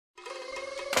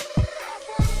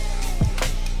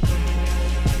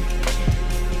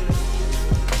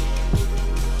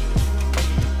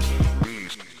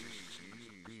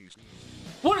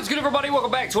everybody? Welcome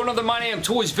back to another My Damn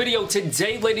Toys video.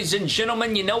 Today, ladies and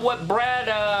gentlemen, you know what, Brad?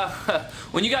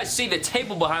 When you guys see the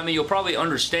table behind me, you'll probably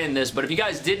understand this, but if you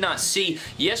guys did not see,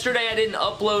 yesterday I didn't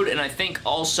upload, and I think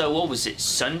also, what was it,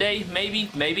 Sunday, maybe,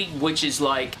 which is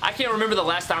like, I can't remember the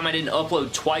last time I didn't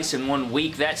upload twice in 1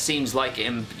 week. That seems like,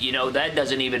 you know, that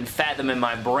doesn't even fathom in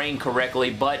my brain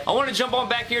correctly, but I want to jump on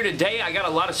back here today. I got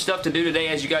a lot of stuff to do today,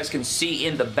 as you guys can see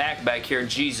in the back here.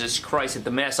 Jesus Christ at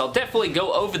the mess. I'll definitely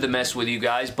go over the mess with you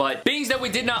guys, but being that we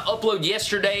did not upload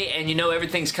yesterday, and you know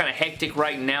everything's kind of hectic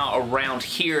right now around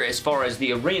here as far as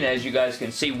the arena, as you guys can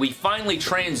see, we finally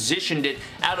transitioned it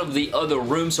out of the other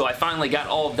room, so I finally got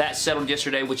all of that settled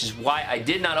yesterday, which is why I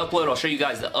did not upload. I'll show you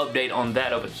guys the update on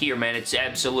that over here, man.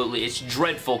 It's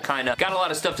dreadful, kind of. Got a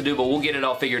lot of stuff to do, but we'll get it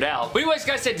all figured out. But anyways,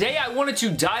 guys, today I wanted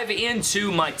to dive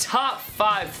into my top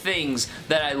 5 things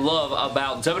that I love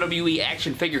about WWE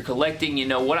action figure collecting, you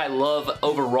know, what I love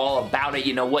overall about it,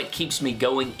 you know, what keeps me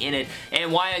going in it,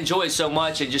 and why I enjoy it so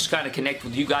much, and just kind of connect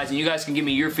with you guys, and you guys can give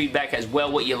me your feedback as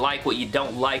well, what you like, what you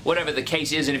don't like, whatever the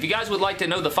case is, and if you guys would like to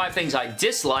know the 5 things I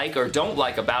dislike or don't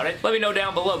like about it, let me know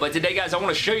down below. But today, guys, I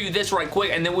want to show you this right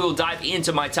quick, and then we will dive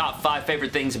into my top 5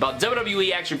 favorite things about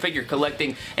WWE action figure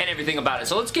collecting and everything about it.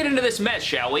 So let's get into this mess,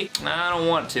 shall we? I don't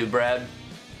want to, Brad.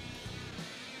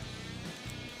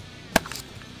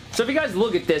 So if you guys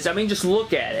look at this, I mean, just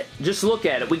look at it. Just look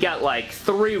at it. We got like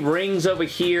 3 rings over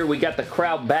here. We got the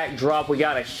crowd backdrop. We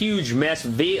got a huge mess.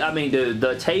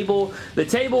 The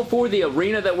table for the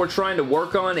arena that we're trying to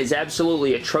work on is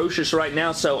absolutely atrocious right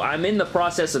now, so I'm in the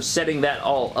process of setting that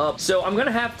all up. So I'm going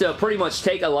to have to pretty much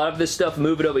take a lot of this stuff,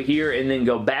 move it over here, and then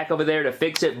go back over there to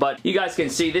fix it. But you guys can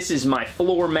see this is my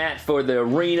floor mat for the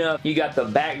arena. You got the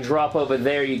backdrop over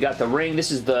there. You got the ring. This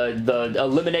is the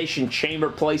Elimination Chamber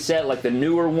playset, like the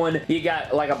newer one. You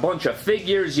got like a bunch of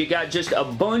figures. You got just a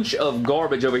bunch of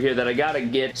garbage over here that I gotta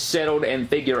get settled and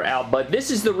figure out. But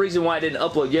this is the reason why I didn't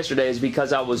upload yesterday, is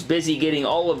because I was busy getting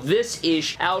all of this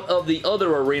ish out of the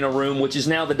other arena room, which is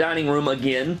now the dining room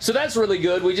again. So that's really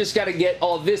good. We just gotta get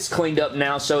all this cleaned up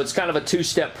now, so it's kind of a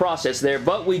 2-step process there,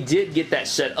 but we did get that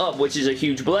set up, which is a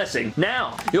huge blessing.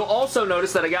 Now, you'll also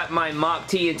notice that I got my mock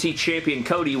TNT champion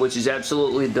Cody, which is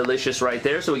absolutely delicious right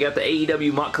there. So we got the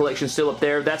AEW mock collection still up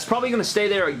there. That's probably gonna stay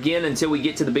there again until we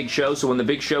get to the big show, so when the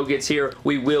big show gets here,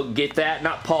 we will get that.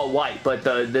 Not Paul White, but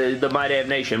the My Damn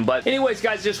Nation. But anyways,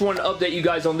 guys, just wanted to update you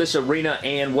guys on this arena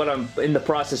and what I'm in the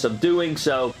process of doing,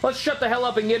 so let's shut the hell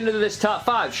up and get into this top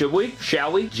 5, should we?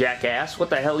 Shall we? Jackass, what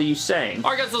the hell are you saying?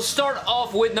 Alright, guys, let's start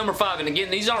off with number 5, and again,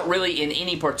 these aren't really in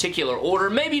any particular order.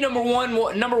 Maybe number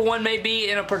one may be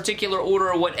in a particular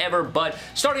order or whatever, but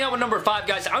starting out with number 5,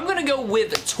 guys, I'm gonna go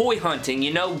with toy hunting,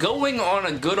 you know, going on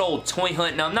a good old toy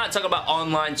hunt. Now, I'm not talking about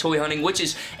online toy hunting, which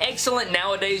is excellent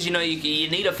nowadays. You know, you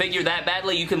need a figure that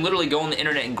badly, you can literally go on the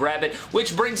internet and grab it,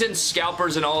 which brings in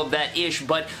scalpers and all of that ish,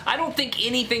 but I don't think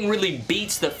anything really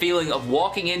beats the feeling of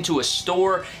walking into a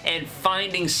store and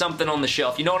finding something on the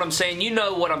shelf. You know what I'm saying? You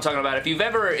know what I'm talking about.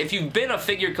 If you've been a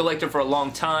figure collector for a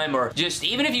long time, or just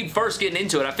even if you first get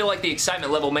into it, I feel like the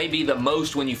excitement level may be the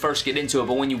most when you first get into it,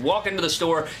 but when you walk into the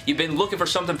store, you've been looking for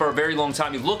something for a very long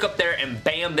time, you look up there and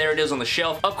bam, there it is on the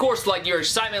shelf. Of course, like, your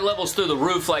excitement level's through the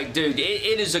roof. Like, dude,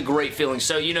 it is a great feeling.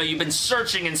 So, you know, you've been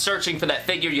searching and searching for that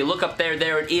figure. You look up there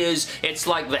it is. It's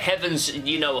like the heavens,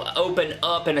 you know, open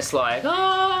up, and it's like,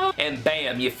 ah, and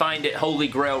bam, you find it, holy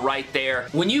grail right there.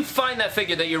 When you find that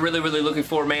figure that you're really, really looking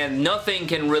for, man, nothing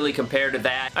can really compare to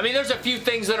that. I mean, there's a few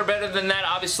things that are better than that,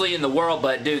 obviously, in the world,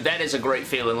 but dude, that is a great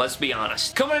feeling, let's be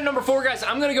honest. Coming in number 4, guys,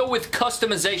 I'm gonna go with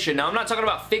customization. Now, I'm not talking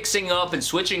about fixing up and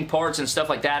switching parts and stuff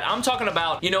like that. I'm talking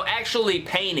about, you know, actually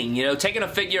painting, you know, taking a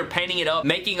figure, painting it up,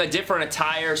 making a different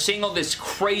attire, seeing all this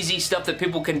crazy stuff that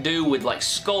people can do with like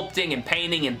sculpting and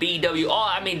painting and BW. Oh,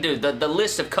 I mean, dude, the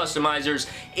list of customizers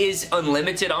is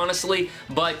unlimited, honestly,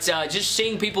 but just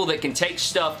seeing people that can take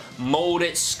stuff, mold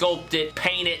it, sculpt it,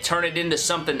 paint it, turn it into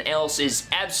something else is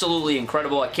absolutely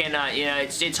incredible. I cannot, you know,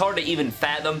 it's hard to even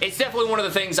fathom. It's definitely one of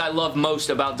the things I love most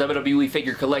about WWE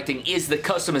figure collecting is the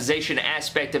customization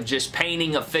aspect of just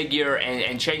painting a figure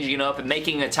and changing it up and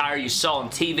making an attire you saw on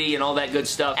TV and all that good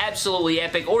stuff. Absolutely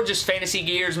epic. Or just fantasy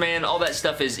gears, man. All that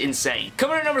stuff is insane.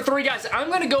 Coming in at number 3, guys, I'm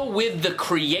going to go with the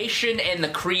creation and the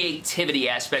creativity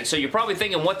aspect. So you're probably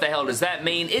thinking, what the hell does that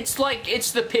mean? It's like,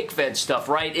 it's the pic fed stuff,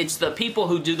 right? It's the people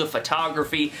who do the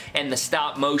photography and the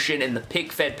stop motion and the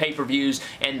pic fed pay-per-views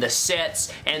and the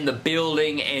sets and the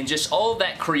building and just all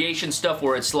that creation stuff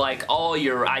where it's like all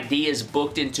your ideas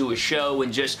booked into a show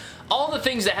and just all the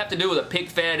things that have to do with a pic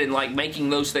fed and like making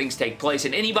those things take place,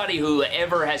 and anybody who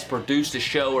ever has produced a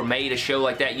show or made a show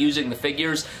like that using the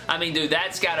figures, I mean, dude,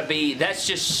 that's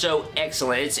just so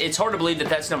excellent. It's hard to believe that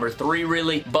that's number 3,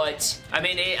 really, but I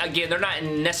mean, again, they're not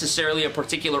in necessarily a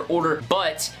particular order,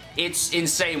 but it's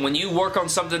insane when you work on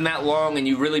something that long and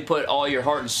you really put all your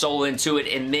heart and soul into it,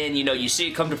 and then, you know, you see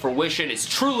it come to fruition. It's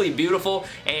truly beautiful,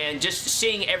 and just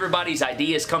seeing everybody's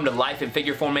ideas come to life in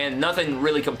figure form, man, nothing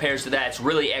really compares to that. It's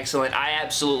really excellent. I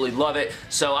absolutely love it,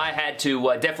 so I had to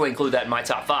definitely include that in my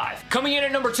top 5. Coming in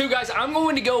at number 2, guys, I'm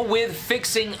going to go with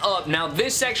Fixing Up. Now,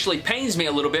 this actually pains me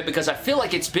a little bit because I feel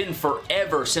like it's been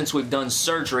forever since we've done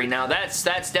surgery. Now, that's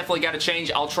definitely got to change.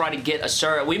 I'll try to get a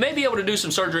surgery. We may be able to do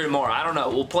some surgery tomorrow. I don't know.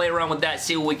 We'll play around with that,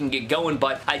 see what we can get going,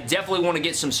 but I definitely want to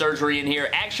get some surgery in here.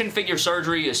 Action figure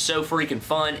surgery is so freaking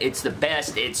fun. It's the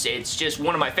best. It's just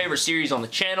one of my favorite series on the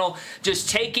channel. Just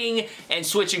taking and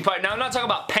switching parts. Now, I'm not talking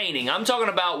about painting. I'm talking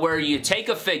about where you take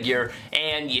a figure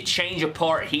and you change a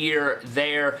part here,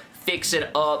 there, fix it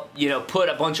up, you know, put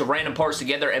a bunch of random parts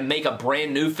together and make a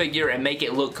brand new figure and make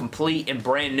it look complete and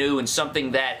brand new and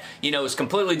something that, you know, is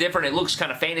completely different. It looks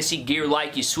kind of fantasy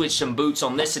gear-like. You switch some boots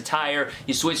on this attire,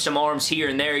 you switch some arms here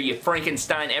and there, you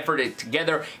Frankenstein effort it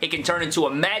together. It can turn into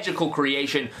a magical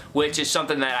creation, which is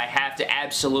something that I have to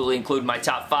absolutely include in my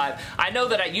top 5. I know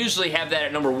that I usually have that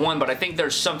at number 1, but I think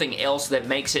there's something else that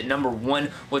makes it number 1,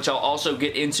 which I'll also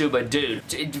get into, but dude,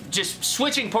 just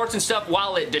switching parts and stuff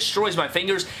while it destroys my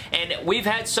fingers. And we've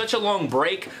had such a long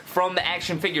break from the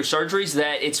action figure surgeries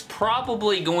that it's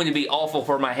probably going to be awful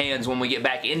for my hands when we get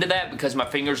back into that, because my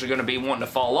fingers are going to be wanting to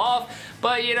fall off.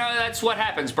 But, you know, that's what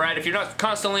happens, Brad. If you're not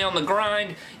constantly on the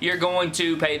grind, you're going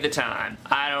to pay the time.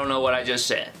 I don't know what I just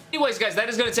said. Anyways, guys, that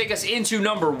is going to take us into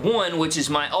number 1, which is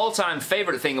my all-time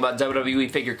favorite thing about WWE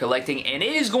figure collecting, and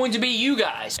it is going to be you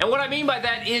guys. And what I mean by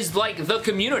that is, like, the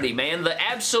community, man. The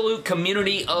absolute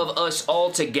community of us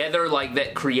all together, like,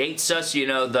 that creates us, you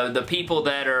know, the people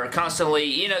that are constantly,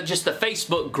 you know, just the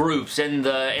Facebook groups and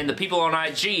the people on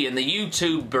IG and the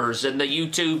YouTubers and the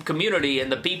YouTube community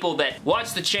and the people that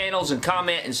watch the channels and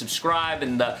comment and subscribe,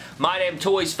 and the My Damn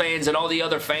Toys fans and all the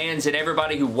other fans and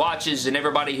everybody who watches and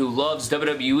everybody who loves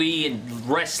WWE and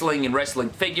wrestling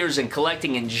figures and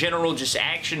collecting in general, just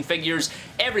action figures,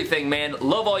 everything, man.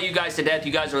 Love all you guys to death.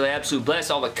 You guys are the absolute best.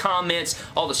 All the comments,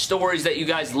 all the stories that you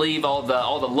guys leave, all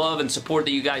the love and support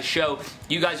that you guys show.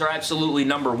 You guys are absolutely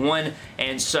number 1,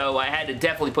 and so I had to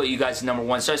definitely put you guys at number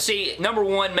 1. So see, number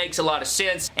 1 makes a lot of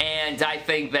sense, and I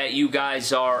think that you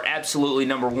guys are absolutely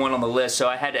number 1 on the list, so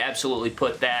I had to absolutely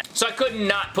put that. So I couldn't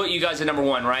not put you guys at number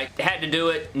 1, right? Had to do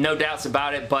it, no doubts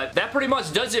about it, but that pretty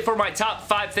much does it for my top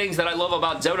 5 things that I love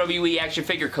about WWE action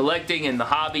figure collecting and the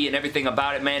hobby and everything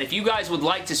about it, man. If you guys would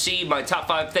like to see my top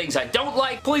 5 things I don't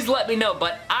like, please let me know,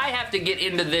 but I have to get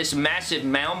into this massive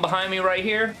mound behind me right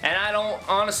here, and I don't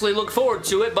honestly look forward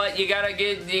to it, but you gotta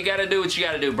do what you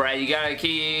gotta do, Brad.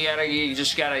 You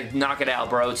just gotta knock it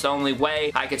out, bro. It's the only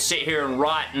way. I could sit here and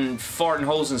rot and fart in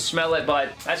holes and smell it,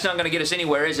 but that's not gonna get us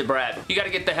anywhere, is it, Brad? You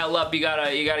gotta get the hell up. You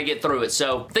gotta get through it.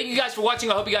 So thank you guys for watching.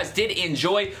 I hope you guys did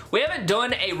enjoy. We haven't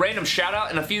done a random shout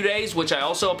out in a few days, which I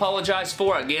also apologize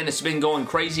for. Again, it's been going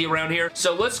crazy around here.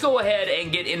 So let's go ahead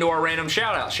and get into our random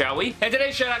shout out, shall we? And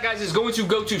today's shout out, guys, is going to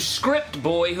go to Script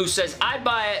Boy, who says, I'd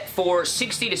buy it for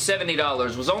 $60 to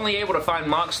 $70. Was only able to find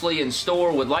Moxley in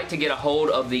store. Would like to get a hold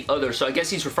of the other. So I guess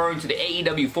he's referring to the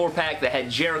AEW 4-pack that had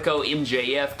Jericho,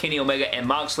 MJF, Kenny Omega, and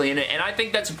Moxley in it. And I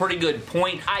think that's a pretty good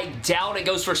point. I doubt it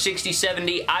goes for $60,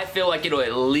 $70. I feel like it'll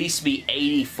at least be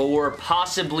 $84,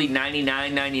 possibly $99,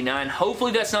 $99.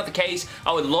 Hopefully that's not the case.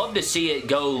 I would love to see it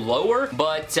go lower,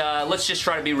 but let's just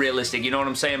try to be realistic. You know what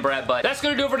I'm saying, Brad? But that's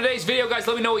going to do it for today's video, guys.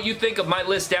 Let me know what you think of my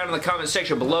list down in the comment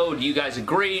section below. Do you guys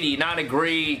agree? Do you not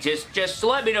agree? Just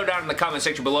let me know down in the comment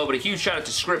section below, but a huge shout out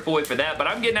to Script Boy for that. But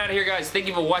I'm getting out of here, guys. Thank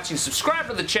you for watching. Subscribe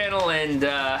to the channel, and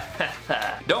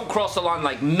don't cross the line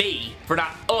like me for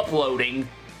not uploading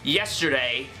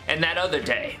yesterday and that other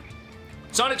day.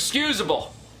 It's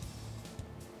unexcusable.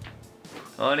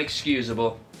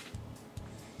 Unexcusable.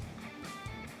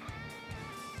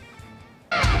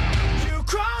 You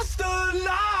crossed the line.